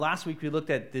Last week we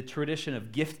looked at the tradition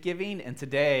of gift giving, and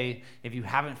today, if you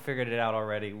haven't figured it out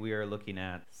already, we are looking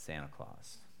at Santa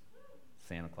Claus.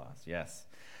 Santa Claus, yes.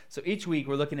 So each week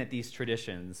we're looking at these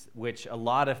traditions, which a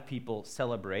lot of people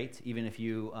celebrate, even if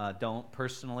you don't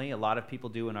personally. A lot of people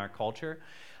do in our culture.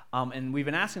 And we've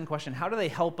been asking the question, how do they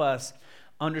help us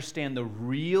understand the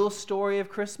real story of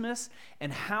Christmas?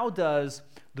 And how does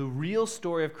the real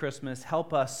story of Christmas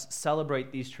help us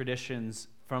celebrate these traditions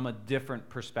from a different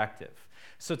perspective?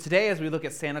 So today, as we look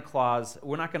at Santa Claus,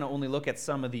 we're not going to only look at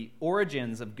some of the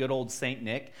origins of good old Saint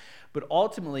Nick, but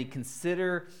ultimately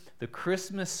consider the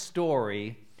Christmas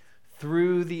story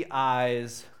through the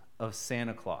eyes of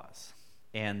Santa Claus.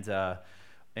 And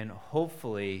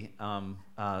hopefully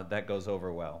that goes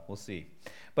over well. We'll see.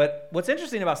 But what's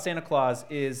interesting about Santa Claus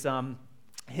is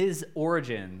his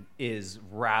origin is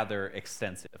rather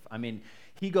extensive. I mean,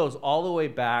 he goes all the way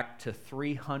back to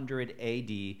 300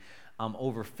 AD,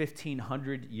 over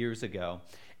 1,500 years ago.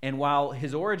 And while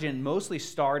his origin mostly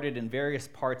started in various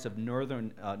parts of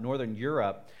northern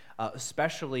Europe,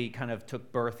 especially kind of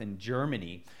took birth in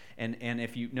Germany. And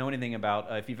if you know anything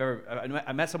about,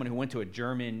 I met someone who went to a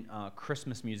German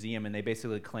Christmas museum, and they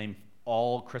basically claim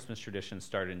all Christmas traditions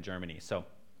started in Germany. So,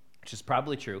 which is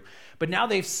probably true. But now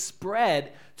they've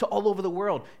spread to all over the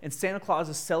world. And Santa Claus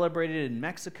is celebrated in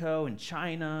Mexico and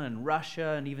China and Russia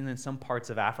and even in some parts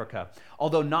of Africa.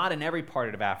 Although not in every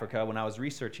part of Africa. When I was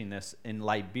researching this, in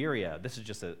Liberia, this is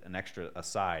just an extra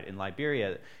aside. In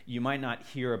Liberia, you might not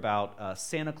hear about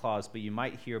Santa Claus, but you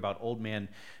might hear about Old Man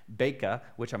Beka,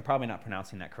 which I'm probably not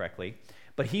pronouncing that correctly.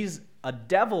 But he's a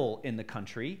devil in the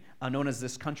country, known as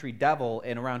this country devil,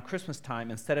 and around Christmas time,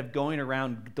 instead of going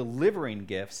around delivering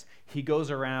gifts, he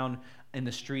goes around in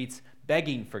the streets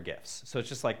begging for gifts. So it's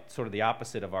just like sort of the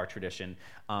opposite of our tradition.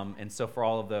 And so for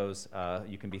all of those,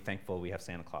 you can be thankful we have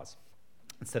Santa Claus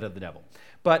instead of the devil.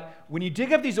 But when you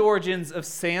dig up these origins of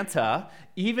Santa,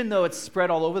 even though it's spread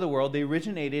all over the world, they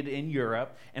originated in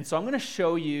Europe. And so I'm going to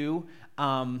show you,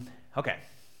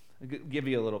 give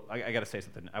you a little, I got to say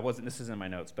something. This isn't in my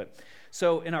notes, but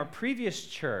so in our previous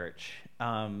church,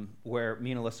 where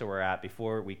me and Alyssa were at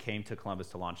before we came to Columbus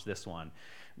to launch this one,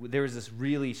 there was this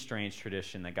really strange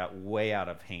tradition that got way out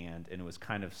of hand, and it was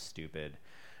kind of stupid.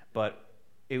 But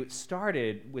it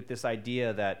started with this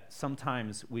idea that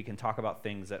sometimes we can talk about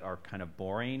things that are kind of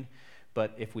boring,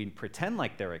 but if we pretend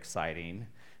like they're exciting,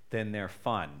 then they're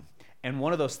fun. And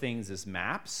one of those things is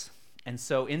maps. And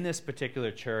so in this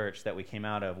particular church that we came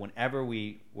out of, whenever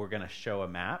we were going to show a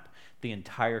map, the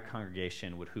entire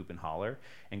congregation would hoop and holler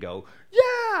and go,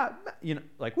 yeah,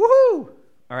 like, woohoo!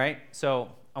 All right? So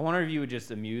I wonder if you would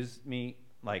just amuse me,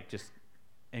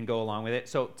 and go along with it.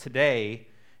 So today,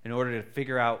 in order to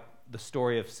figure out the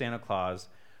story of Santa Claus,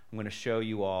 I'm going to show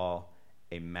you all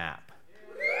a map.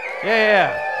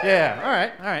 Yeah.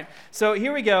 All right. So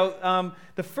here we go.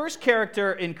 The first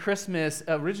character in Christmas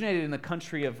originated in the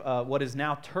country of what is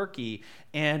now Turkey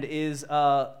and is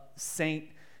Saint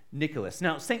Nicholas.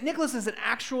 Now, Saint Nicholas is an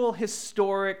actual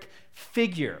historic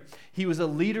figure. He was a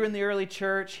leader in the early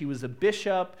church. He was a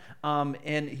bishop,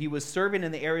 and he was serving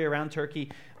in the area around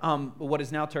Turkey, what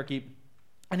is now Turkey.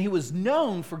 And he was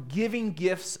known for giving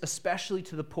gifts, especially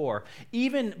to the poor,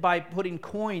 even by putting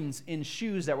coins in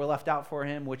shoes that were left out for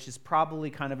him, which has probably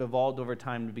kind of evolved over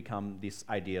time to become this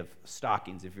idea of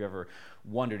stockings. If you ever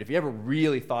wondered, if you ever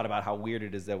really thought about how weird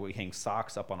it is that we hang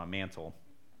socks up on a mantle,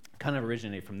 kind of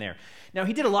originated from there. Now,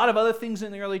 he did a lot of other things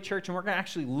in the early church, and we're going to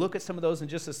actually look at some of those in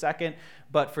just a second.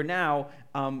 But for now,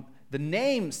 the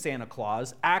name Santa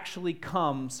Claus actually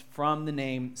comes from the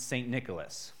name St.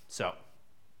 Nicholas. So,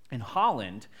 in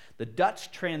Holland, the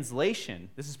Dutch translation,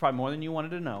 this is probably more than you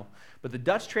wanted to know, but the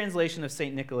Dutch translation of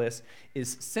St. Nicholas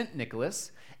is Sint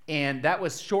Nicholas, and that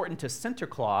was shortened to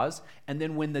Sinterklaas. And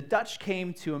then when the Dutch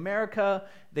came to America,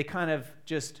 they kind of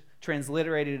just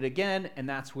transliterated it again, and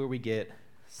that's where we get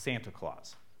Santa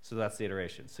Claus. So that's the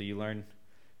iteration. So you learn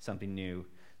something new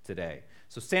today.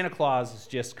 So Santa Claus is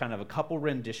just kind of a couple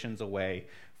renditions away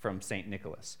from St.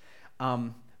 Nicholas.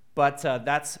 But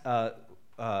that's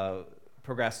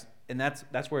progress, and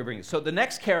that's where we bring it. So the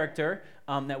next character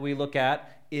that we look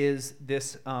at is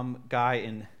this guy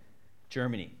in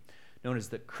Germany, known as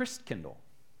the Christkindl.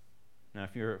 Now,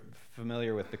 if you're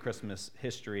familiar with the Christmas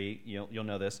history, you'll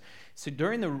know this. So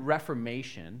during the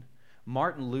Reformation,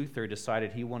 Martin Luther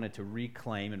decided he wanted to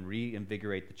reclaim and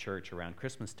reinvigorate the church around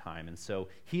Christmas time, and so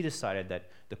he decided that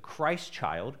the Christ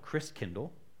child, Christkindl,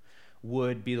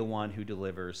 would be the one who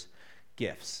delivers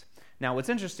gifts. Now, what's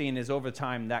interesting is over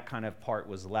time that kind of part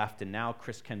was left, and now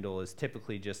Christkindl is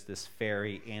typically just this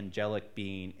fairy, angelic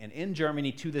being. And in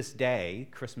Germany, to this day,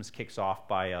 Christmas kicks off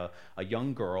by a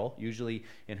young girl, usually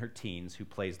in her teens, who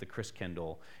plays the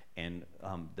Christkindl, and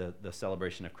the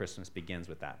celebration of Christmas begins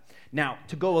with that. Now,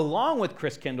 to go along with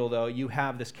Christkindl, though, you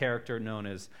have this character known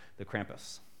as the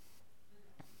Krampus.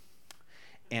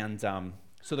 And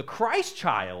so the Christ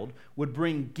child would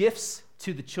bring gifts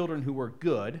to the children who were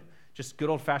good, just good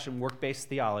old-fashioned work-based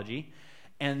theology.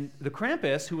 And the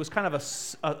Krampus, who was kind of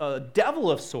a devil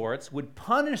of sorts, would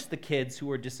punish the kids who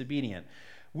were disobedient,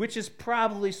 which is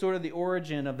probably sort of the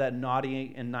origin of that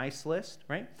naughty and nice list,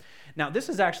 right? Now, this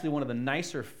is actually one of the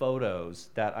nicer photos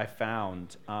that I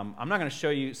found. I'm not going to show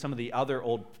you some of the other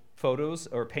old photos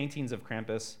or paintings of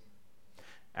Krampus.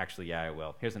 Actually, yeah, I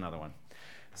will. Here's another one.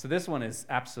 So this one is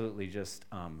absolutely just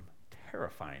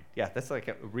terrifying. Yeah, that's like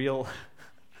a real...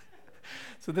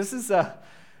 So this is,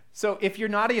 so if your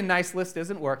naughty and nice list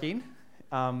isn't working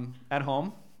at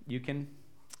home, you can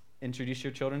introduce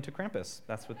your children to Krampus.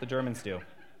 That's what the Germans do.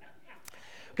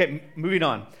 Okay, moving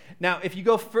on. Now, if you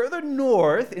go further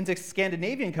north into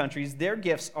Scandinavian countries, their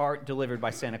gifts are delivered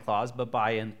by Santa Claus, but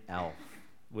by an elf,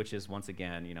 which is, once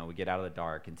again, we get out of the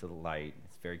dark into the light.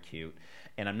 It's very cute.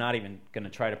 And I'm not even going to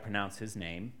try to pronounce his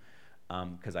name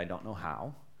because I don't know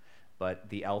how. But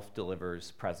the elf delivers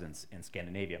presents in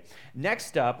Scandinavia.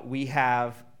 Next up, we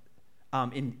have,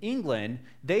 in England,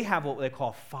 they have what they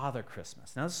call Father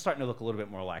Christmas. Now, this is starting to look a little bit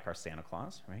more like our Santa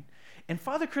Claus, right? And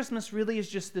Father Christmas really is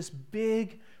just this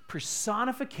big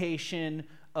personification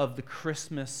of the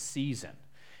Christmas season.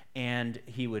 And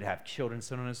he would have children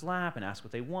sit on his lap and ask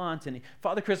what they want. And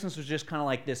Father Christmas was just kind of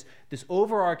like this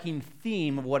overarching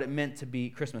theme of what it meant to be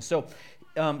Christmas. So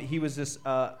he was this,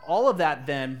 all of that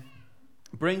then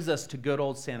brings us to good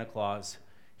old Santa Claus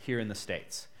here in the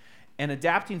States. And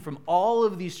adapting from all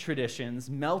of these traditions,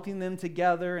 melting them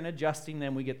together and adjusting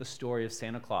them, we get the story of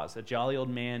Santa Claus, a jolly old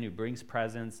man who brings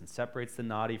presents and separates the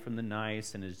naughty from the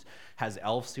nice and has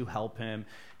elves who help him,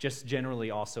 just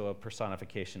generally also a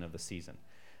personification of the season,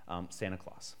 Santa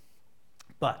Claus.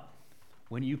 But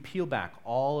when you peel back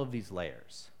all of these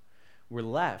layers, we're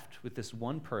left with this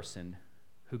one person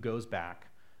who goes back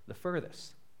the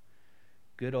furthest.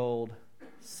 Good old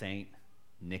Saint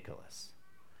Nicholas,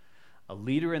 a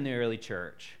leader in the early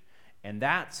church. And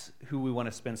that's who we want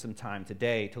to spend some time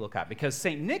today to look at, because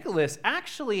Saint Nicholas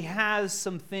actually has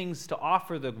some things to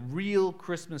offer the real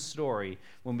Christmas story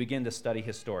when we begin to study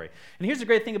his story. And here's the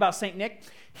great thing about Saint Nick.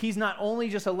 He's not only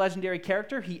just a legendary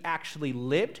character, he actually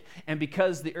lived. And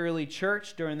because the early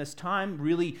church during this time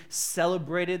really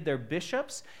celebrated their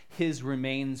bishops, his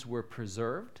remains were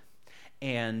preserved.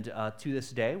 And to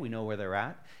this day, we know where they're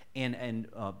at. And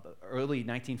early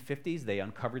 1950s, they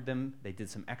uncovered them. They did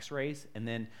some x-rays. And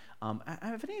then,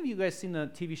 have any of you guys seen the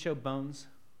TV show Bones?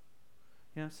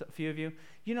 Yeah, so a few of you.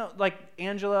 Like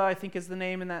Angela, I think is the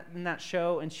name in that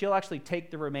show. And she'll actually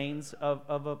take the remains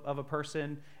of a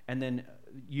person and then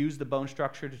use the bone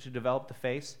structure to develop the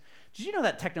face. Did you know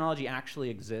that technology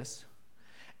actually exists?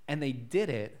 And they did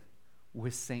it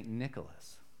with St.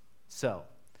 Nicholas. So,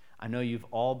 I know you've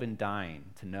all been dying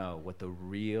to know what the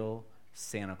real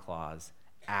Santa Claus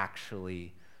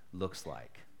actually looks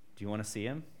like. Do you want to see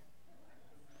him?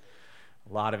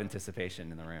 A lot of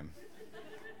anticipation in the room.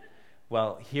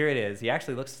 Well, here it is. He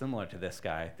actually looks similar to this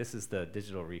guy. This is the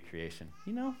digital recreation,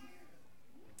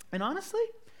 And honestly,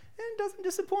 it doesn't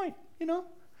disappoint, I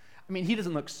mean, he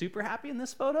doesn't look super happy in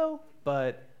this photo,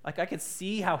 but I could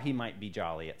see how he might be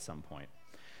jolly at some point.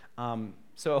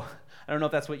 So I don't know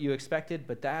if that's what you expected,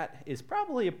 but that is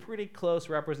probably a pretty close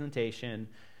representation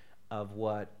of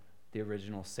what the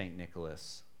original St.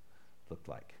 Nicholas looked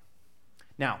like.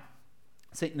 Now,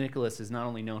 St. Nicholas is not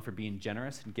only known for being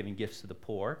generous and giving gifts to the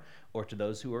poor or to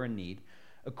those who are in need.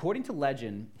 According to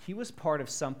legend, he was part of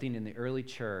something in the early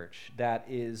church that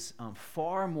is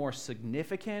far more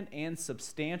significant and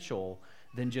substantial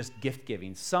than just gift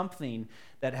giving, something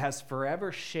that has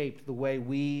forever shaped the way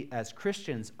we as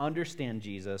Christians understand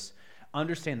Jesus,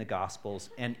 understand the Gospels,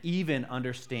 and even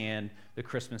understand the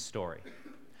Christmas story.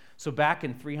 So back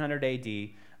in 300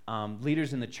 AD,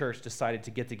 leaders in the church decided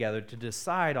to get together to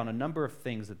decide on a number of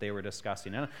things that they were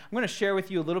discussing. And I'm going to share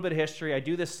with you a little bit of history. I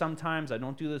do this sometimes. I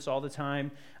don't do this all the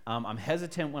time. I'm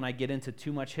hesitant when I get into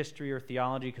too much history or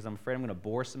theology because I'm afraid I'm going to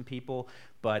bore some people.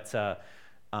 But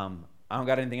I don't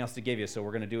got anything else to give you, so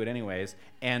we're going to do it anyways.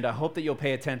 And I hope that you'll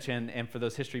pay attention. And for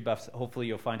those history buffs, hopefully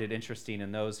you'll find it interesting.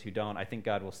 And those who don't, I think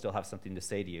God will still have something to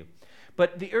say to you.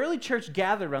 But the early church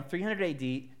gathered around 300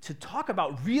 AD to talk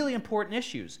about really important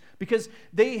issues because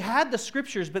they had the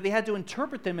scriptures, but they had to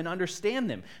interpret them and understand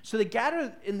them. So they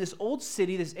gathered in this old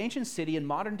city, this ancient city in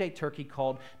modern-day Turkey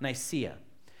called Nicaea.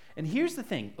 And here's the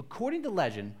thing. According to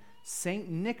legend, St.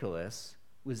 Nicholas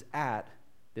was at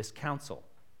this council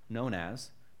known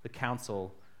as the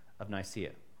Council of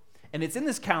Nicaea. And it's in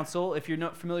this council, if you're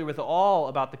not familiar with all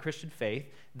about the Christian faith,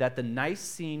 that the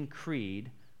Nicene Creed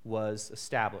was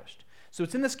established. So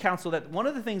it's in this council that one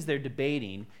of the things they're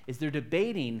debating is they're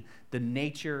debating the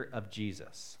nature of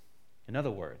Jesus. In other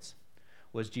words,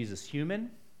 was Jesus human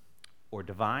or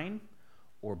divine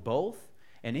or both?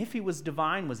 And if he was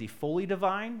divine, was he fully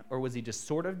divine or was he just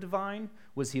sort of divine?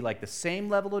 Was he like the same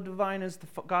level of divine as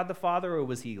God the Father or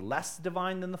was he less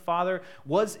divine than the Father?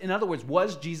 In other words,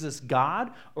 was Jesus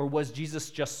God or was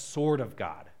Jesus just sort of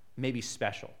God, maybe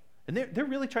special? And they're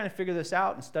really trying to figure this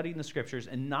out and studying the scriptures,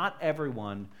 and not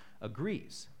everyone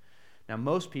agrees. Now,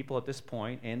 most people at this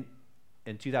point, and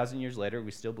 2,000 years later, we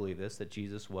still believe this, that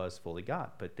Jesus was fully God.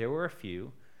 But there were a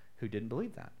few who didn't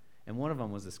believe that. And one of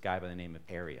them was this guy by the name of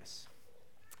Arius.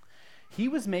 He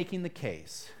was making the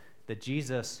case that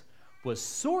Jesus was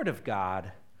sort of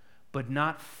God, but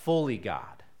not fully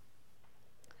God.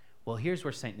 Well, here's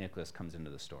where St. Nicholas comes into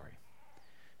the story.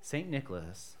 St.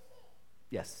 Nicholas,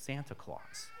 yes, Santa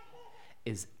Claus,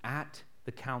 is at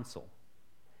the council.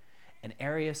 And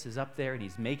Arius is up there and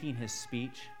he's making his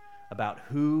speech about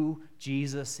who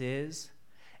Jesus is.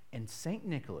 And St.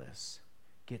 Nicholas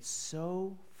gets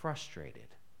so frustrated,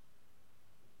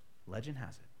 legend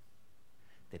has it,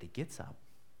 that he gets up,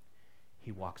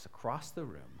 he walks across the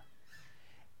room,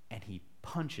 and he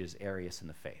punches Arius in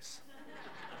the face.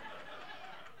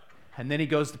 And then he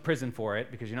goes to prison for it,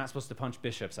 because you're not supposed to punch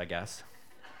bishops, I guess.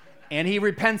 And he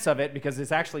repents of it, because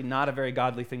it's actually not a very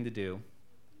godly thing to do.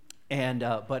 And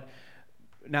but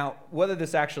now, whether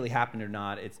this actually happened or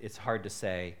not, it's hard to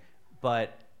say.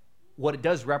 But what it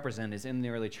does represent is in the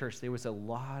early church, there was a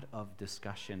lot of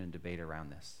discussion and debate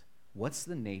around this. What's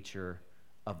the nature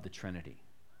of the Trinity?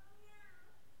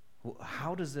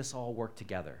 How does this all work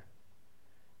together?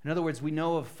 In other words, we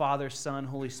know of Father, Son,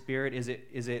 Holy Spirit. Is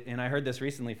it, and I heard this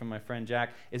recently from my friend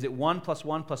Jack, is it 1 +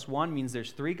 1 + 1 means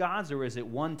there's 3 gods, or is it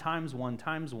 1 × 1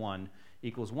 × 1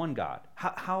 = 1 God?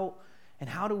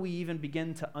 How do we even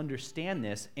begin to understand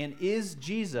this? And is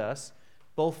Jesus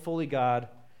both fully God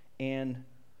and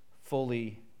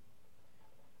fully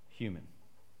human?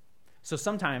 So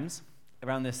sometimes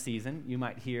around this season, you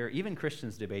might hear even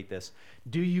Christians debate this.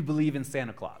 Do you believe in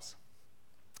Santa Claus?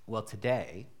 Well,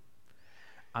 today,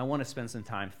 I want to spend some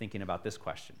time thinking about this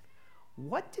question.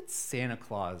 What did Santa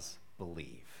Claus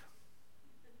believe?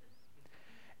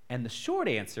 And the short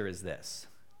answer is this.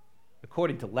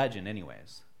 According to legend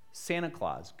anyways, Santa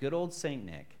Claus, good old Saint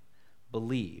Nick,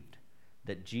 believed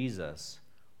that Jesus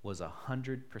was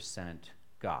 100%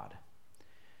 God.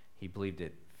 He believed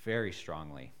it very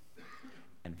strongly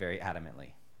and very adamantly.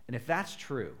 And if that's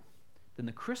true, then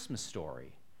the Christmas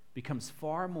story becomes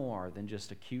far more than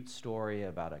just a cute story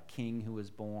about a king who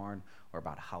was born or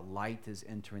about how light is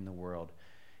entering the world.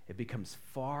 It becomes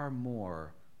far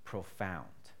more profound.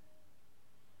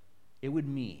 It would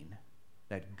mean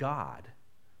that God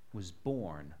was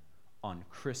born on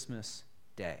Christmas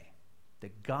Day,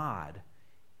 that God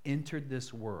entered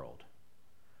this world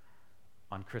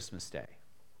on Christmas Day.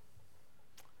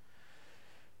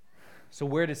 So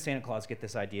where did Santa Claus get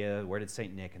this idea? Where did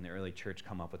St. Nick and the early church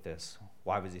come up with this?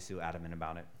 Why was he so adamant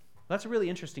about it? Well, that's a really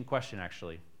interesting question,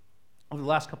 actually. Over the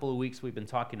last couple of weeks, we've been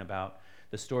talking about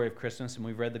the story of Christmas, and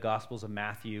we've read the Gospels of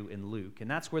Matthew and Luke.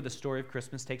 And that's where the story of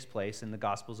Christmas takes place, in the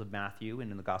Gospels of Matthew and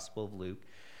in the Gospel of Luke.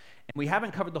 And we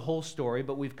haven't covered the whole story,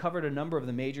 but we've covered a number of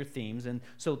the major themes. And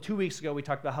so 2 weeks ago, we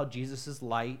talked about how Jesus is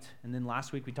light. And then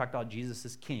last week, we talked about Jesus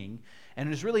is king.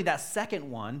 And it's really that second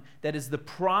one that is the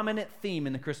prominent theme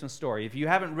in the Christmas story. If you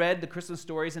haven't read the Christmas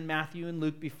stories in Matthew and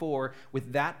Luke before,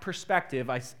 with that perspective,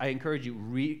 I encourage you,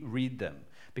 read them.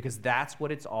 Because that's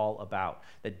what it's all about,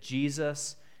 that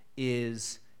Jesus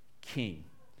is king.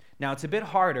 Now, it's a bit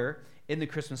harder in the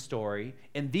Christmas story,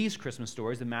 in these Christmas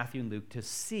stories in Matthew and Luke, to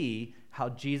see how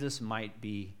Jesus might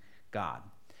be God.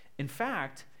 In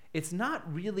fact, it's not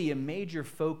really a major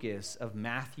focus of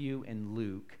Matthew and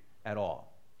Luke at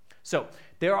all. So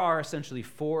there are essentially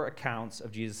 4 accounts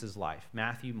of Jesus' life: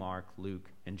 Matthew, Mark, Luke,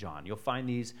 and John. You'll find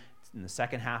these in the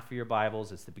second half of your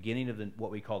Bibles. It's the beginning of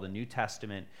what we call the New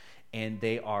Testament, and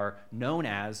they are known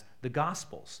as the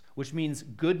Gospels, which means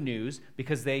good news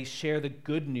because they share the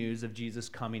good news of Jesus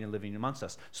coming and living amongst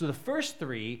us. So the first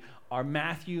 3 are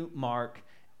Matthew, Mark,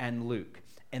 and Luke.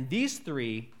 And these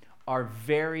 3 are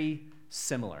very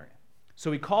similar. So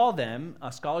we call them,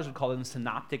 scholars would call them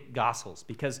synoptic gospels,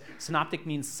 because synoptic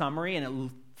means summary, and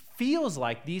it feels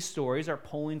like these stories are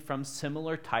pulling from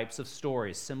similar types of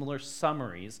stories, similar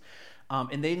summaries,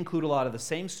 and they include a lot of the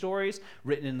same stories,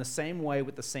 written in the same way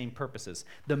with the same purposes.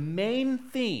 The main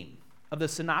theme of the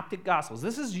synoptic gospels,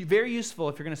 this is very useful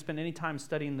if you're going to spend any time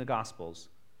studying the gospels.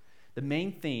 The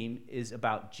main theme is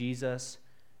about Jesus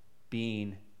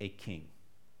being a king,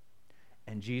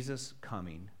 and Jesus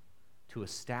coming to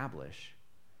establish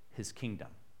his kingdom.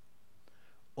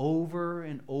 Over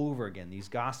and over again, these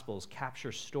Gospels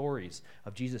capture stories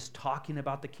of Jesus talking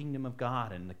about the kingdom of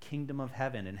God and the kingdom of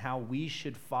heaven and how we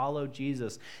should follow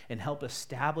Jesus and help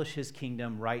establish his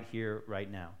kingdom right here,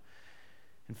 right now.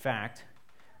 In fact,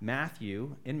 in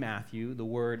Matthew, the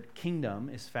word kingdom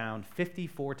is found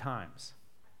 54 times.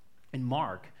 In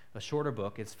Mark, a shorter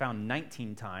book, it's found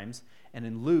 19 times, and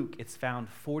in Luke, it's found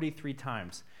 43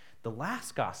 times. The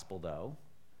last gospel, though,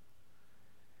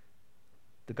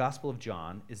 the Gospel of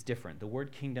John, is different. The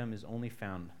word kingdom is only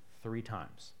found 3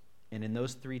 times. And in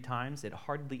those 3 times, it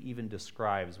hardly even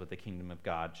describes what the kingdom of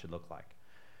God should look like.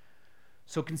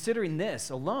 So considering this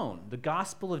alone, the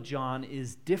Gospel of John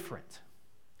is different.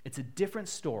 It's a different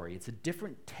story. It's a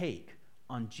different take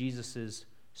on Jesus'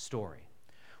 story,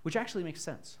 which actually makes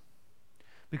sense.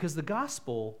 Because the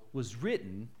Gospel was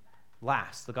written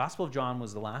last. The Gospel of John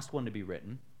was the last one to be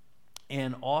written,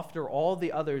 and after all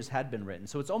the others had been written.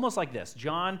 So it's almost like this.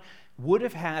 John would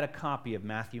have had a copy of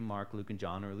Matthew, Mark, Luke, and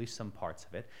John, or at least some parts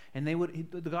of it, and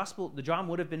John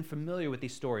would have been familiar with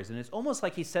these stories. And it's almost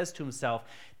like he says to himself,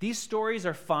 these stories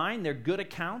are fine, they're good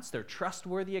accounts, they're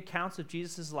trustworthy accounts of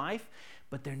Jesus' life,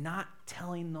 but they're not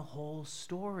telling the whole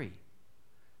story.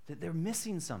 They're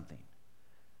missing something.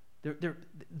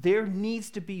 There needs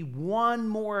to be one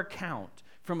more account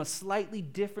from a slightly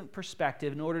different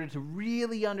perspective in order to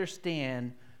really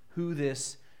understand who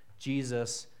this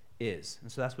Jesus is.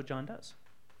 And so that's what John does.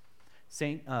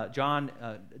 John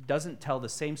doesn't tell the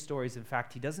same stories. In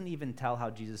fact, he doesn't even tell how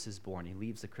Jesus is born. He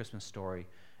leaves the Christmas story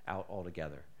out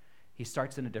altogether. He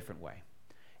starts in a different way.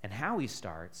 And how he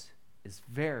starts is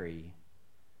very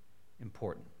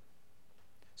important.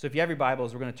 So if you have your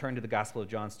Bibles, we're going to turn to the Gospel of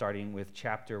John, starting with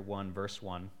chapter 1, verse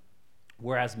 1.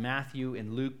 Whereas Matthew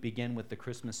and Luke begin with the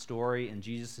Christmas story and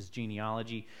Jesus'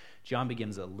 genealogy, John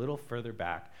begins a little further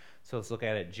back. So let's look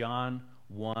at it. John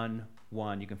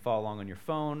 1:1. You can follow along on your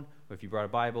phone, or if you brought a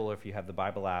Bible, or if you have the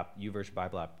Bible app, YouVersion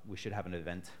Bible app, we should have an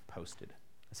event posted.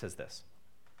 It says this.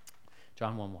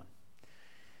 John 1:1.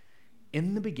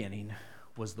 In the beginning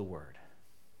was the Word,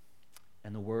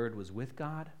 and the Word was with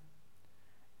God,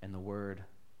 and the Word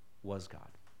was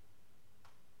God.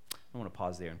 I want to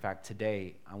pause there. In fact,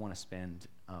 today I want to spend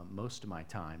most of my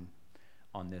time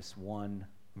on this one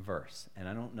verse. And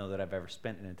I don't know that I've ever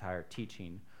spent an entire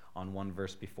teaching on one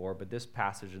verse before, but this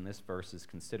passage and this verse is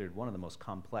considered one of the most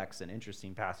complex and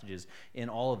interesting passages in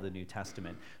all of the New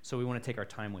Testament. So we want to take our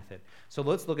time with it. So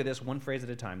let's look at this one phrase at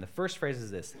a time. The first phrase is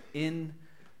this: in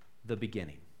the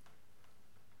beginning.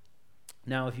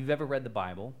 Now, if you've ever read the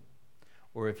Bible,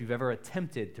 or if you've ever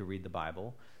attempted to read the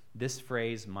Bible, this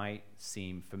phrase might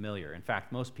seem familiar. In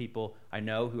fact, most people I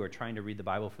know who are trying to read the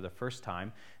Bible for the first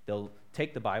time, they'll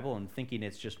take the Bible and thinking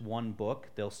it's just one book,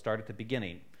 they'll start at the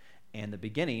beginning. And the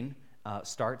beginning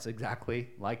starts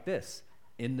exactly like this: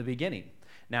 in the beginning.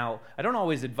 Now, I don't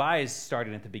always advise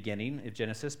starting at the beginning of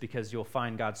Genesis, because you'll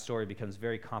find God's story becomes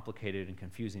very complicated and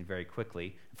confusing very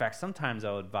quickly. In fact, sometimes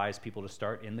I'll advise people to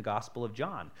start in the Gospel of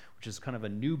John, which is kind of a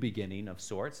new beginning of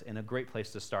sorts and a great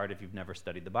place to start if you've never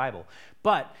studied the Bible.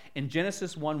 But in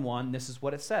Genesis 1:1, this is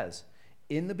what it says: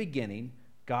 in the beginning,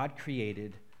 God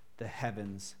created the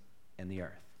heavens and the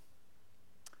earth.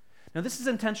 Now, this is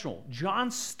intentional.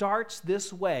 John starts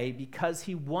this way because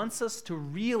he wants us to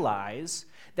realize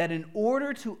that in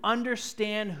order to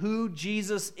understand who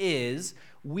Jesus is,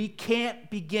 we can't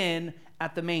begin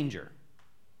at the manger.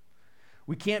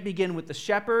 We can't begin with the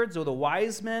shepherds or the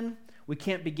wise men. We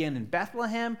can't begin in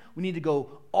Bethlehem. We need to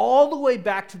go all the way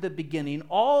back to the beginning,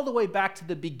 all the way back to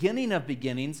the beginning of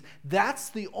beginnings. That's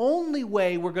the only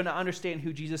way we're going to understand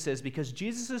who Jesus is, because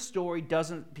Jesus' story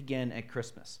doesn't begin at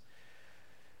Christmas.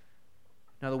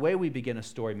 Now, the way we begin a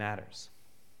story matters.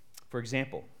 For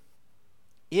example,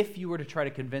 if you were to try to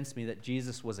convince me that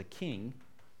Jesus was a king,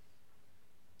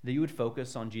 that you would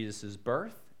focus on Jesus'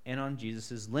 birth and on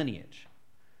Jesus' lineage.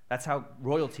 That's how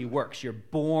royalty works. You're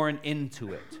born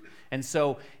into it. And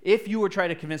so if you were trying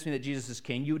to convince me that Jesus is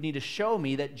king, you would need to show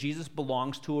me that Jesus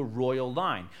belongs to a royal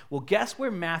line. Well, guess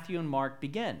where Matthew and Mark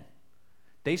begin?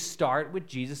 They start with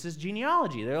Jesus'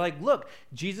 genealogy. They're like, look,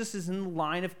 Jesus is in the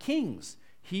line of kings.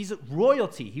 He's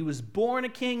royalty. He was born a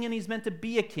king and he's meant to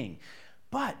be a king.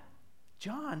 But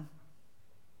John,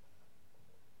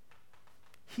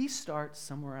 he starts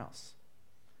somewhere else.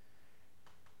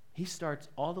 He starts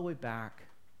all the way back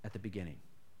at the beginning.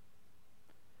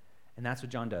 And that's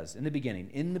what John does. In the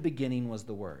beginning was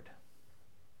the Word.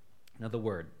 Now the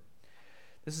Word.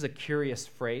 This is a curious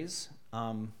phrase.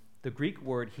 The Greek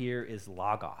word here is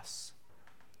logos.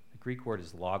 The Greek word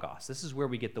is logos. This is where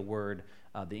we get the word,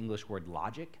 the English word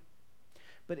logic.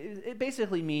 But it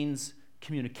basically means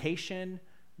communication,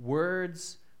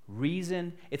 words,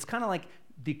 reason. It's kind of like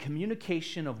the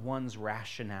communication of one's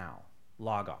rationale,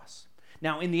 logos.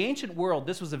 Now, in the ancient world,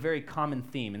 this was a very common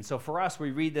theme. And so for us,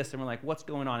 we read this and we're like, what's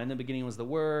going on? In the beginning was the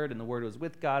Word, and the Word was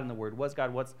with God, and the Word was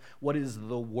God. What is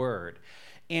the Word?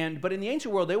 But in the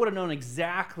ancient world, they would have known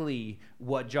exactly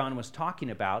what John was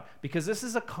talking about, because this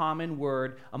is a common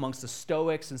word amongst the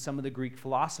Stoics and some of the Greek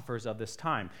philosophers of this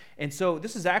time. And so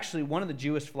this is actually one of the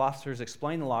Jewish philosophers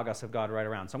explain the Logos of God right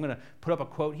around. So I'm going to put up a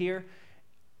quote here.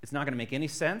 It's not going to make any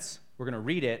sense. We're going to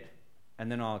read it, and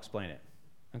then I'll explain it.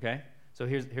 Okay? So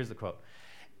here's the quote.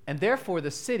 And therefore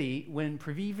the city, when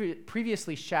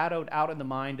previously shadowed out in the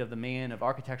mind of the man of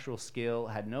architectural skill,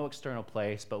 had no external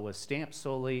place, but was stamped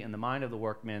solely in the mind of the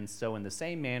workmen. So in the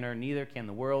same manner, neither can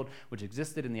the world, which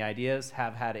existed in the ideas,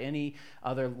 have had any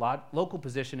other local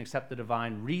position except the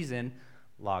divine reason,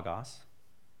 logos,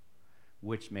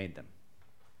 which made them.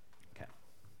 Okay.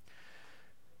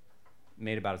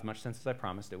 Made about as much sense as I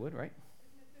promised it would, right?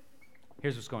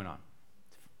 Here's what's going on.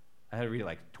 I had to read it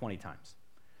like 20 times.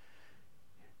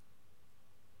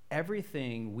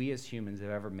 Everything we as humans have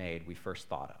ever made, we first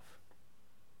thought of.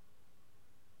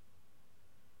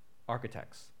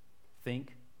 Architects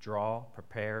think, draw,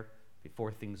 prepare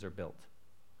before things are built.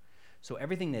 So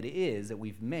everything that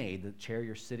we've made, the chair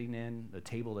you're sitting in, the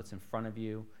table that's in front of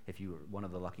you, if you were one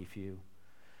of the lucky few,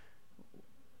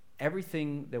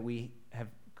 everything that we have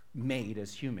made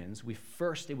as humans,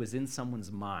 it was in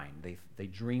someone's mind. They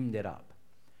dreamed it up.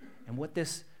 And what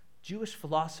this Jewish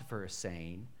philosopher is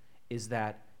saying is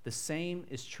that the same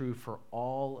is true for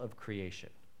all of creation.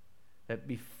 That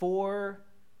before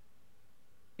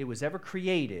it was ever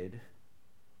created,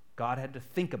 God had to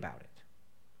think about it.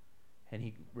 And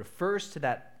he refers to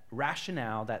that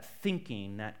rationale, that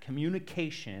thinking, that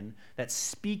communication, that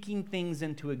speaking things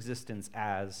into existence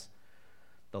as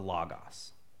the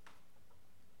Logos.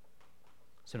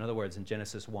 So in other words, in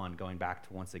Genesis 1, going back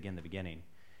to once again the beginning,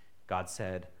 God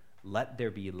said, "Let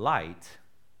there be light,"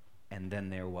 and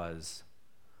then there was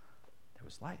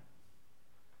light.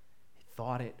 He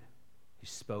thought it, he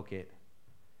spoke it.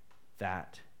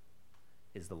 That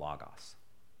is the Logos.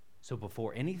 So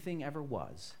before anything ever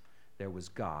was, there was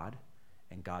God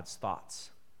and God's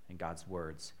thoughts and God's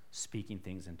words speaking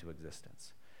things into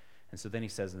existence. And so then he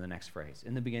says in the next phrase,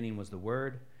 "In the beginning was the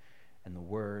Word, and the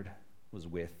Word was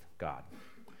with God."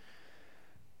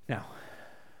 Now,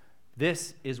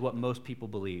 this is what most people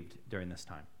believed during this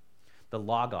time. The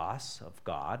Logos of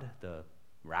God, the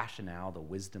rationale, the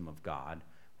wisdom of God,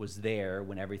 was there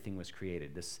when everything was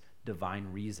created, this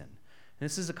divine reason. And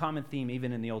this is a common theme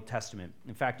even in the Old Testament.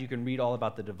 In fact, you can read all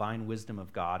about the divine wisdom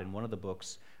of God in one of the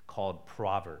books called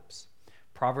Proverbs.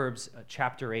 Proverbs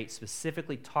chapter 8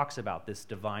 specifically talks about this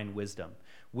divine wisdom.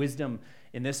 Wisdom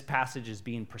in this passage is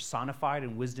being personified,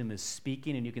 and wisdom is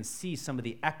speaking, and you can see some of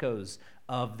the echoes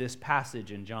of this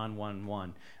passage in John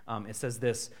 1:1. It says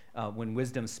this, when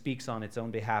wisdom speaks on its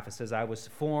own behalf, it says, "I was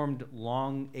formed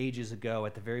long ages ago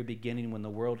at the very beginning when the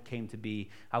world came to be.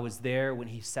 I was there when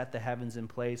he set the heavens in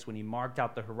place, when he marked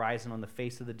out the horizon on the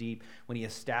face of the deep, when he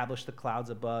established the clouds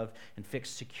above and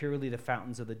fixed securely the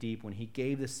fountains of the deep, when he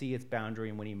gave the sea its boundary,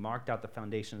 and when he marked out the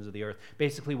foundations of the earth."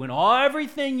 Basically, when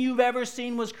everything you've ever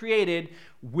seen was created,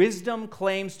 wisdom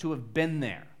claims to have been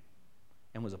there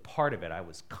and was a part of it. I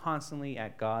was constantly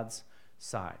at God's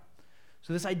side.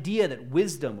 So this idea that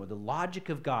wisdom or the logic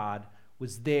of God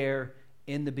was there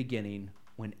in the beginning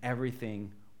when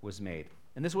everything was made.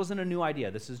 And this wasn't a new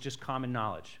idea. This is just common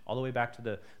knowledge, all the way back to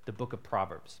the book of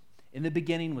Proverbs. In the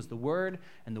beginning was the Word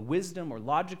and the wisdom or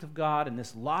logic of God, and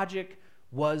this logic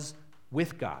was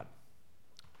with God.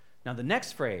 Now the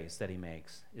next phrase that he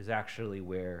makes is actually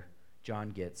where John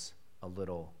gets a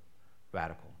little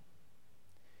radical.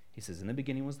 He says, "In the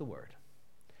beginning was the Word,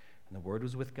 and the Word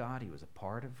was with God. He was a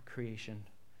part of creation,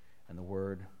 and the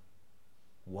Word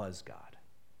was God.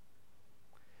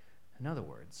 In other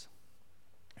words,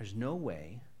 there's no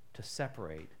way to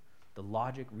separate the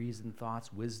logic, reason,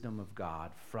 thoughts, wisdom of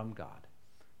God from God.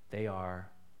 They are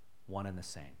one and the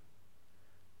same.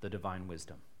 The divine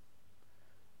wisdom,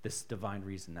 this divine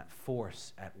reason, that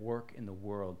force at work in the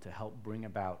world to help bring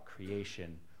about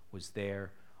creation was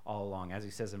there all along. As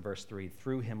he says in verse 3,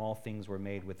 through him all things were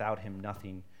made, without him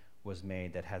nothing was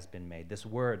made that has been made. This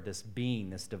word, this being,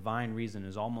 this divine reason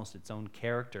is almost its own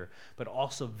character, but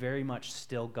also very much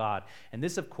still God. And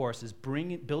this, of course, is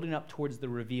building up towards the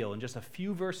reveal. And just a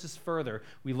few verses further,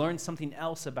 we learn something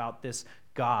else about this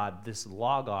God, this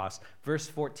Logos. Verse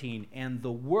 14, and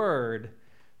the Word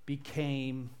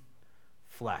became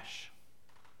flesh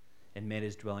and made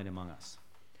his dwelling among us.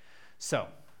 So,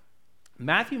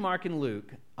 Matthew, Mark, and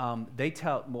Luke,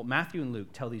 Matthew and Luke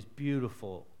tell these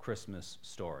beautiful Christmas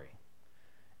story.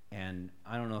 And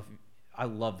I don't know if I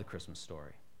love the Christmas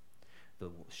story. The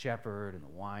shepherd and the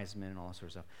wise men and all that sort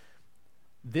of stuff.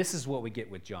 This is what we get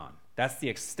with John. That's the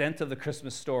extent of the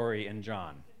Christmas story in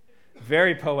John.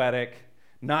 Very poetic,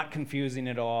 not confusing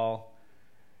at all.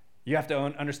 You have to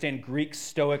understand Greek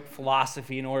Stoic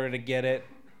philosophy in order to get it.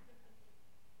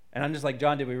 And I'm just like,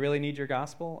 John, did we really need your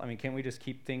gospel? I mean, can't we just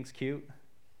keep things cute?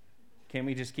 Can't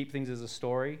we just keep things as a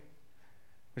story?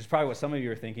 Which is probably what some of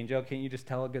you are thinking. Joe, can't you just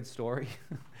tell a good story?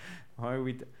 Why are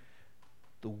we?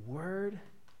 The Word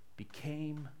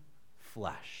became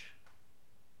flesh.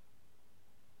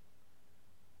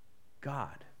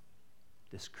 God,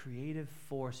 this creative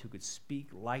force who could speak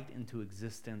light into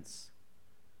existence,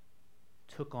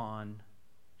 took on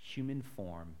human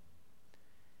form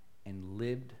and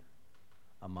lived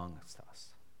amongst us.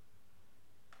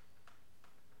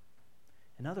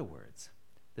 In other words,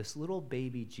 this little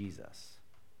baby Jesus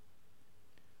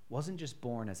wasn't just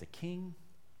born as a king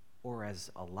or as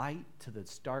a light to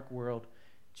this dark world.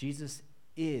 Jesus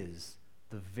is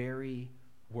the very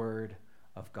Word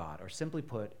of God. Or simply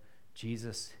put,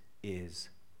 Jesus is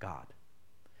God.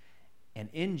 And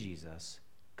in Jesus,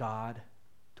 God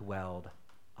dwelled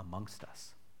amongst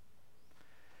us.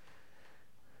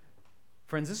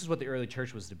 Friends, this is what the early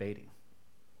church was debating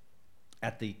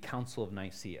at the Council of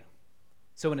Nicaea.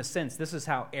 So in a sense, this is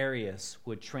how Arius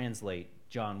would translate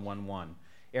John 1:1.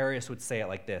 Arius would say it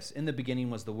like this: in the beginning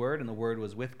was the Word, and the Word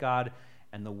was with God,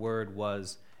 and the Word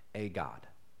was a God.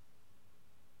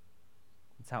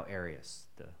 That's how Arius,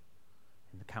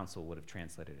 in the council, would have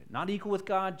translated it. Not equal with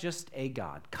God, just a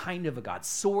God, kind of a God,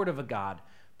 sort of a God,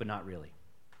 but not really.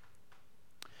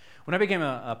 When I became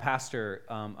a pastor,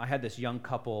 I had this young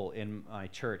couple in my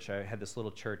church. I had this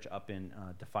little church up in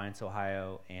Defiance,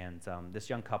 Ohio, and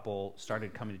this young couple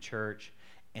started coming to church,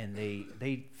 and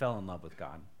they fell in love with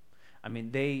God. I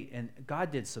mean,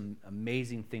 God did some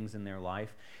amazing things in their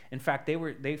life. In fact,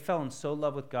 they fell in so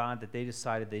love with God that they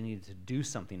decided they needed to do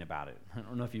something about it. I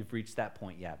don't know if you've reached that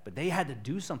point yet, but they had to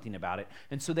do something about it.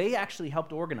 And so they actually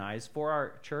helped organize for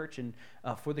our church and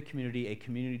for the community a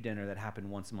community dinner that happened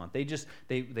once a month.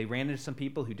 They ran into some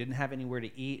people who didn't have anywhere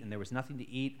to eat, and there was nothing to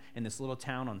eat in this little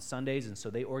town on Sundays, and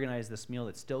so they organized this meal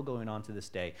that's still going on to this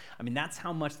day. I mean, that's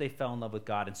how much they fell in love with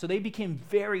God. And so they became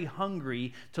very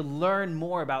hungry to learn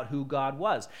more about who God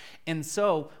was. And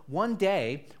so one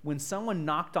day, when someone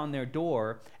knocked on their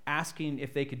door asking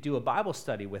if they could do a Bible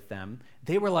study with them,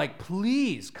 they were like,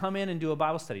 please come in and do a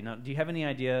Bible study. Now, do you have any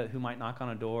idea who might knock on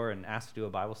a door and ask to do a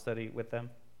Bible study with them?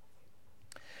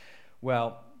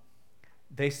 Well,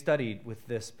 they studied with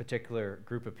this particular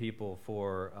group of people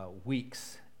for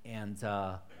weeks, and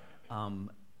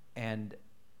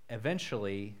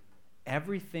eventually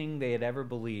everything they had ever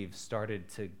believed started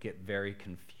to get very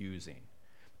confusing.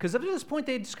 Because up to this point,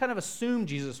 they just kind of assumed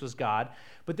Jesus was God.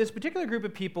 But this particular group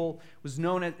of people is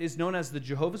known as the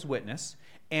Jehovah's Witness,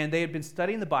 and they had been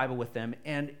studying the Bible with them,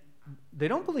 and they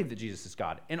don't believe that Jesus is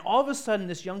God. And all of a sudden,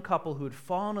 this young couple who had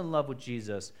fallen in love with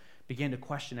Jesus began to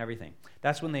question everything.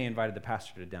 That's when they invited the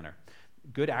pastor to dinner.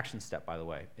 Good action step, by the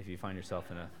way, if you find yourself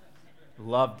in a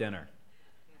love dinner.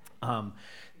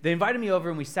 They invited me over,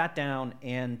 and we sat down,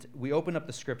 and we opened up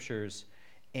the scriptures.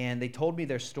 And they told me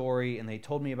their story, and they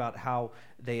told me about how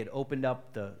they had opened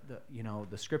up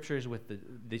the scriptures with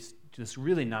this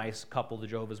really nice couple, the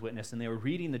Jehovah's Witness, and they were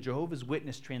reading the Jehovah's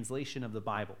Witness translation of the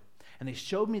Bible. And they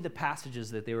showed me the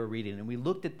passages that they were reading, and we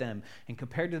looked at them and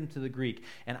compared them to the Greek.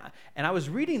 And I was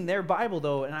reading their Bible,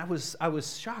 though, and I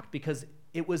was shocked because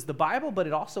it was the Bible, but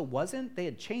it also wasn't. They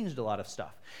had changed a lot of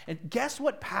stuff. And guess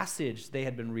what passage they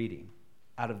had been reading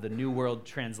out of the New World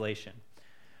Translation?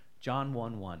 John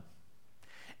 1:1.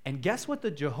 And guess what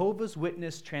the Jehovah's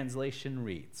Witness translation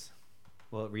reads?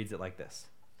 Well, it reads it like this: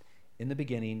 in the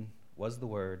beginning was the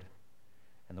Word,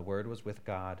 and the Word was with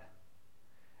God,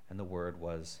 and the Word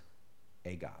was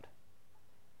a God.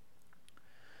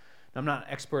 Now, I'm not an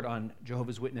expert on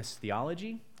Jehovah's Witness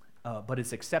theology, but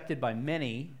it's accepted by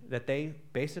many that they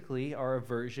basically are a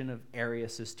version of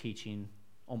Arius' teaching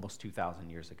almost 2,000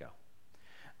 years ago.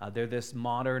 They're this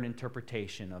modern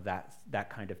interpretation of that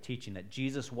kind of teaching, that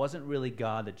Jesus wasn't really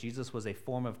God, that Jesus was a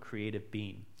form of creative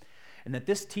being. And that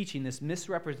this teaching, this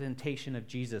misrepresentation of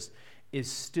Jesus,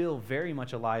 is still very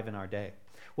much alive in our day.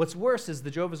 What's worse is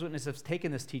the Jehovah's Witnesses have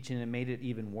taken this teaching and made it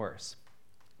even worse.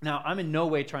 Now, I'm in no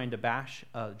way trying to bash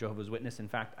Jehovah's Witness. In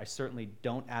fact, I certainly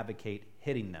don't advocate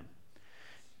hitting them.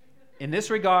 In this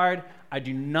regard, I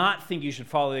do not think you should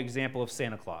follow the example of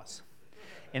Santa Claus.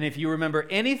 And if you remember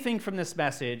anything from this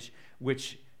message,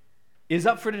 which is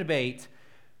up for debate,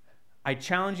 I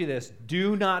challenge you this: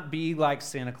 do not be like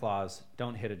Santa Claus.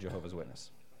 Don't hit a Jehovah's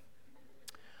Witness.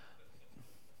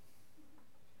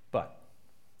 But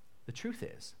the truth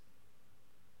is,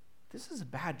 this is a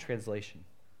bad translation.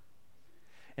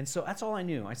 And so that's all I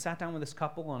knew. I sat down with this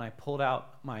couple and I pulled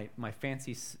out my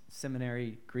fancy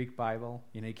seminary Greek Bible.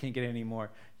 You know, you can't get any more,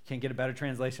 you can't get a better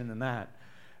translation than that.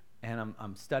 And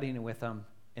I'm studying it with them.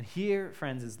 And here,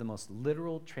 friends, is the most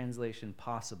literal translation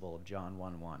possible of John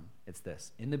 1:1. It's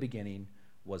this: in the beginning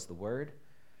was the Word,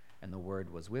 and the Word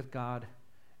was with God,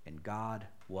 and God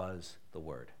was the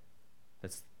Word.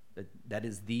 That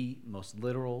is the most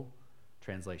literal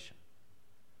translation.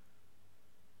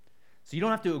 So you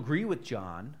don't have to agree with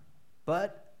John,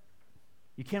 but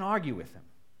you can't argue with him.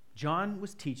 John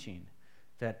was teaching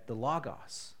that the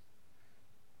Logos,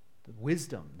 the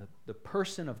wisdom, the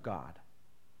person of God,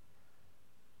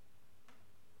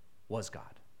 was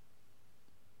God.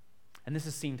 And this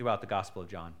is seen throughout the Gospel of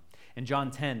John. In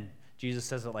John 10, Jesus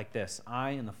says it like this: I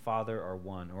and the Father are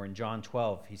one. Or in John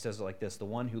 12, he says it like this: the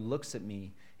one who looks at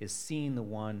me is seeing the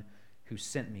one who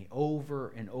sent me.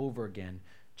 Over and over again,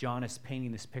 John is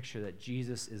painting this picture that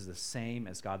Jesus is the same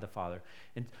as God the Father.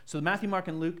 And so Matthew, Mark,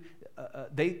 and Luke,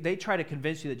 they try to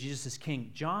convince you that Jesus is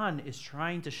king. John is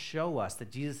trying to show us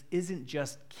that Jesus isn't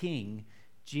just king.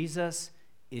 Jesus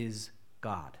is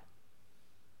God.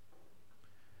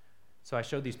 So I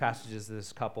showed these passages to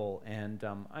this couple, and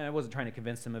I wasn't trying to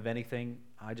convince them of anything.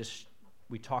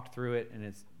 We talked through it, and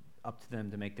it's up to them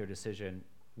to make their decision,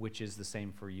 which is the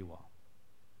same for you all.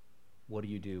 What do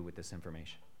you do with this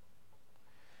information?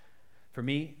 For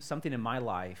me, something in my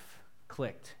life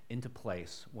clicked into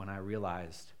place when I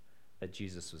realized that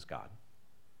Jesus was God.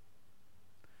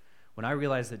 When I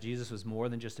realized that Jesus was more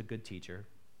than just a good teacher,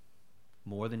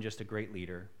 more than just a great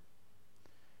leader,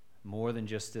 more than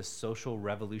just this social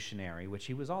revolutionary, which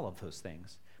he was all of those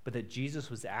things, but that Jesus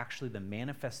was actually the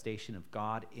manifestation of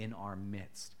God in our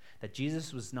midst. That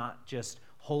Jesus was not just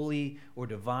holy or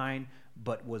divine,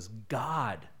 but was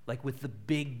God, like with the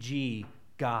big G,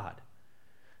 God.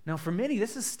 Now, for many,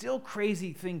 this is still a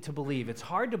crazy thing to believe. It's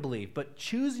hard to believe, but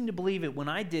choosing to believe it, when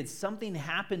I did, something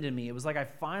happened to me. It was like I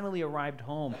finally arrived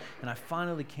home, and I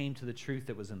finally came to the truth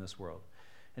that was in this world.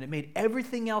 And it made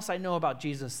everything else I know about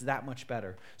Jesus that much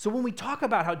better. So when we talk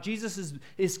about how Jesus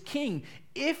is king,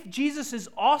 if Jesus is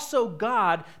also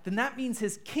God, then that means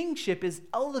his kingship is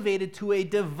elevated to a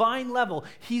divine level.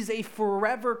 He's a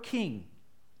forever king.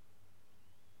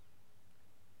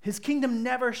 His kingdom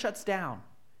never shuts down.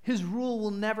 His rule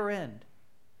will never end.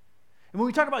 And when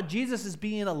we talk about Jesus as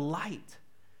being a light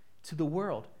to the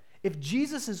world, if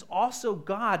Jesus is also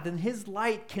God, then his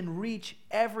light can reach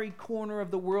every corner of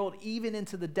the world, even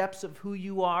into the depths of who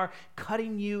you are,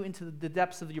 cutting you into the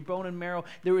depths of your bone and marrow.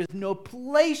 There is no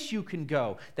place you can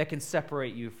go that can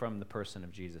separate you from the person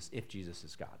of Jesus, if Jesus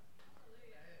is God.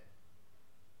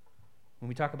 When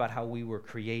we talk about how we were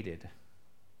created,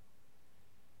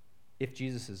 if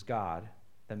Jesus is God,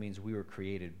 that means we were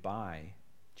created by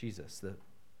Jesus, the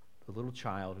little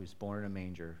child who's born in a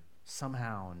manger,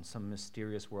 somehow in some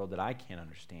mysterious world that I can't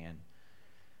understand,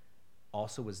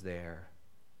 also was there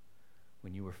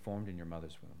when you were formed in your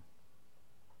mother's womb.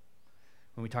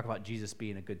 When we talk about Jesus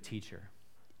being a good teacher,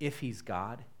 if he's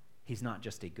God, he's not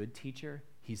just a good teacher,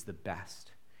 he's the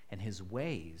best. And his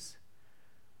ways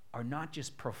are not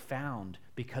just profound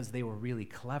because they were really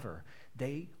clever.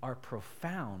 They are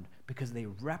profound because they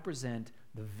represent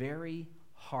the very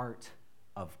heart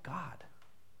of God.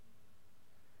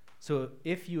 So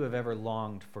if you have ever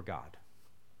longed for God,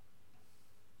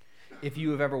 if you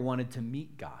have ever wanted to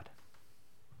meet God,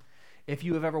 if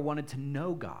you have ever wanted to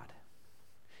know God,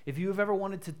 if you have ever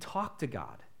wanted to talk to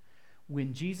God,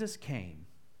 when Jesus came,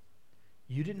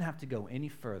 you didn't have to go any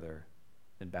further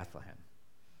than Bethlehem.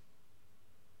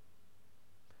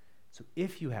 So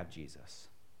if you have Jesus,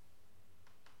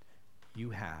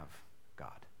 you have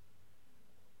God.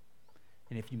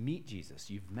 And if you meet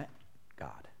Jesus, you've met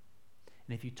God.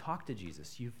 And if you talk to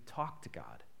Jesus, you've talked to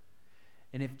God.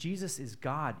 And if Jesus is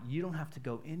God, you don't have to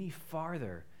go any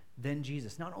farther than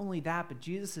Jesus. Not only that, but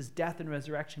Jesus' death and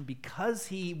resurrection, because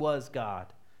he was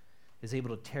God, is able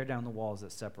to tear down the walls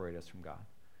that separate us from God,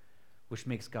 which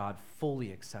makes God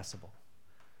fully accessible.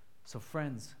 So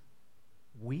friends,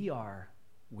 we are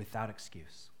without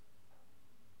excuse.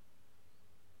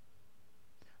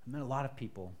 I met a lot of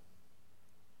people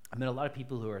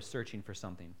who are searching for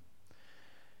something.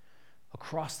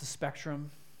 Across the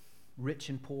spectrum, rich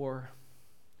and poor,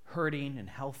 hurting and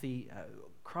healthy,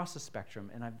 across the spectrum.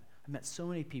 And I've met so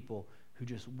many people who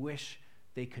just wish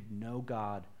they could know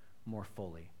God more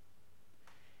fully.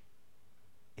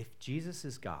 If Jesus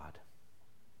is God,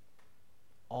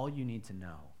 all you need to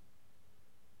know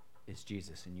is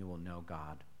Jesus, and you will know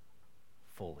God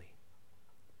fully.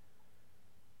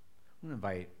 I'm going to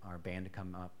invite our band to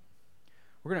come up.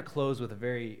 We're going to close with a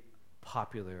very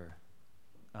popular,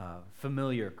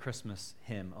 familiar Christmas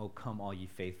hymn, "O Come All Ye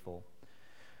Faithful."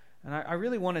 And I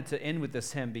really wanted to end with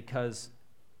this hymn because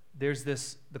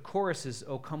the chorus is,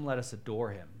 "O come, let us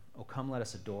adore him. O come, let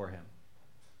us adore him."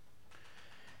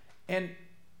 And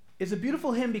it's a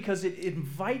beautiful hymn because it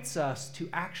invites us to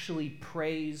actually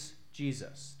praise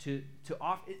Jesus.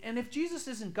 And if Jesus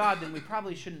isn't God, then we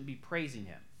probably shouldn't be praising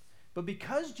him. But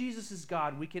because Jesus is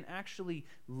God, we can actually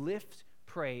lift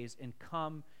praise and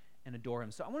come and adore him.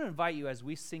 So I want to invite you, as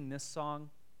we sing this song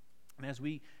and as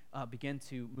we begin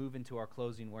to move into our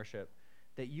closing worship,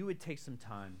 that you would take some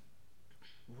time,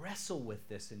 wrestle with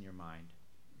this in your mind.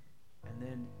 And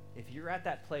then if you're at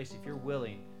that place, if you're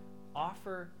willing,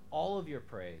 offer all of your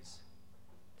praise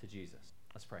to Jesus.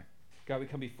 Let's pray. God, we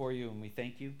come before you and we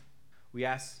thank you. We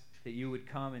ask that you would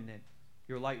come and that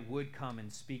your light would come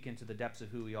and speak into the depths of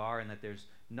who we are, and that there's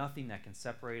nothing that can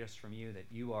separate us from you, that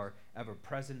you are ever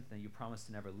present, that you promise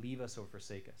to never leave us or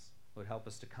forsake us. Lord, help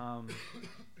us to come,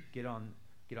 get on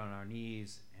our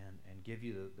knees, and give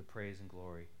you the praise and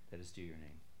glory that is due your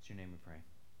name. It's your name we pray.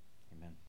 Amen.